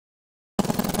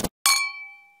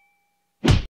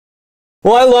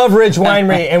Well, I love Ridge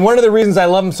Winery, and one of the reasons I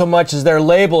love them so much is their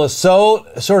label is so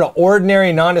sort of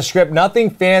ordinary, nondescript, nothing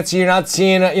fancy. You're not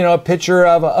seeing a picture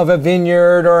of a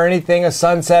vineyard or anything, a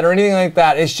sunset or anything like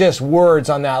that. It's just words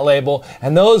on that label,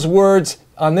 and those words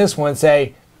on this one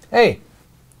say, hey,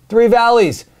 Three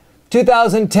Valleys,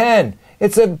 2010.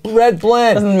 It's a red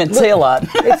blend. Doesn't say a lot.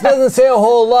 It doesn't say a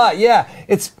whole lot. Yeah,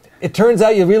 it turns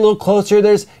out you read a little closer.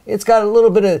 It's got a little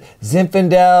bit of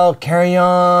Zinfandel,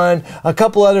 Carillon, a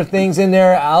couple other things in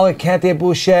there, Alicante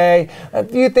Boucher, a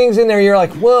few things in there. You're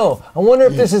like, whoa, I wonder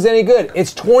if this is any good.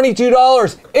 It's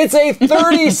 $22. It's a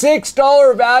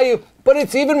 $36 value. But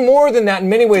it's even more than that in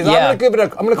many ways. Yeah. I'm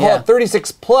gonna call it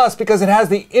 36 plus because it has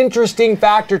the interesting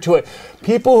factor to it.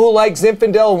 People who like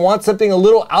Zinfandel and want something a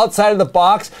little outside of the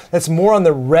box that's more on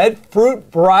the red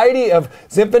fruit variety of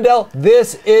Zinfandel,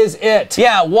 this is it.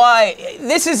 Yeah, why?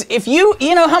 This is, if you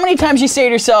know how many times you say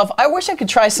to yourself, I wish I could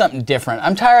try something different.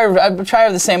 I'm tired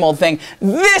of the same old thing.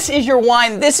 This is your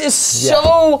wine. This is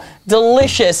so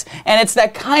delicious, and it's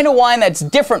that kind of wine that's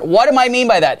different. What do I mean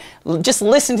by that? Just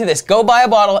listen to this. Go buy a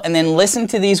bottle and then listen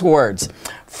to these words.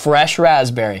 Fresh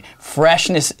raspberry.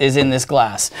 Freshness is in this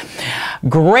glass.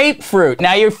 Grapefruit.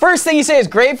 Now, your first thing you say is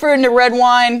grapefruit in the red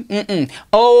wine?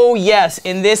 Oh, yes.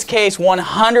 In this case,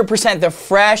 100% the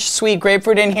fresh, sweet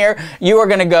grapefruit in here, you are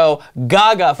going to go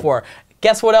gaga for.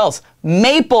 Guess what else?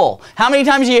 Maple. How many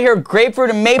times do you hear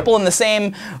grapefruit and maple in the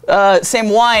same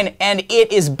wine, and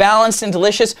it is balanced and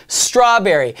delicious?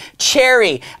 Strawberry,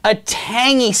 cherry, a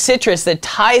tangy citrus that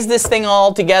ties this thing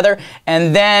all together,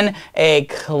 and then a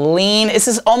clean, this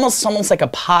is almost like a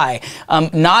pie.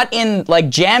 Not in like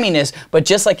jamminess, but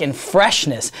just like in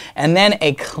freshness. And then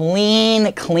a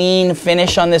clean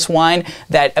finish on this wine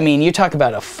that, I mean, you talk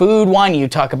about a food wine, you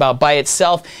talk about by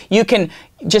itself, you can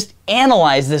just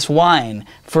analyze this wine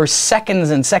for seconds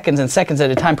and seconds and seconds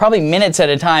at a time, probably minutes at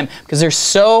a time, because there's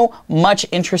so much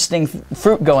interesting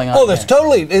fruit going on. Oh, there's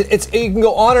totally. You can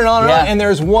go on and on and on. And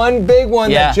there's one big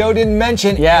one that Joe didn't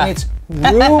mention, and it's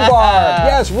rhubarb.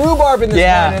 Yes, rhubarb in this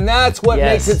wine, and that's what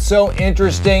makes it so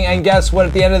interesting. And guess what?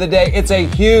 At the end of the day, it's a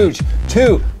huge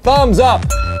 2 thumbs up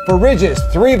for Ridge's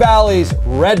Three Valleys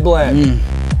Red Blend.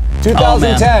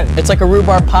 2010. Oh, it's like a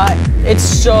rhubarb pie. It's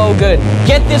so good.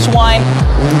 Get this wine.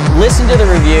 Listen to the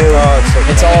review. Oh,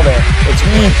 it's all there.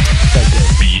 It's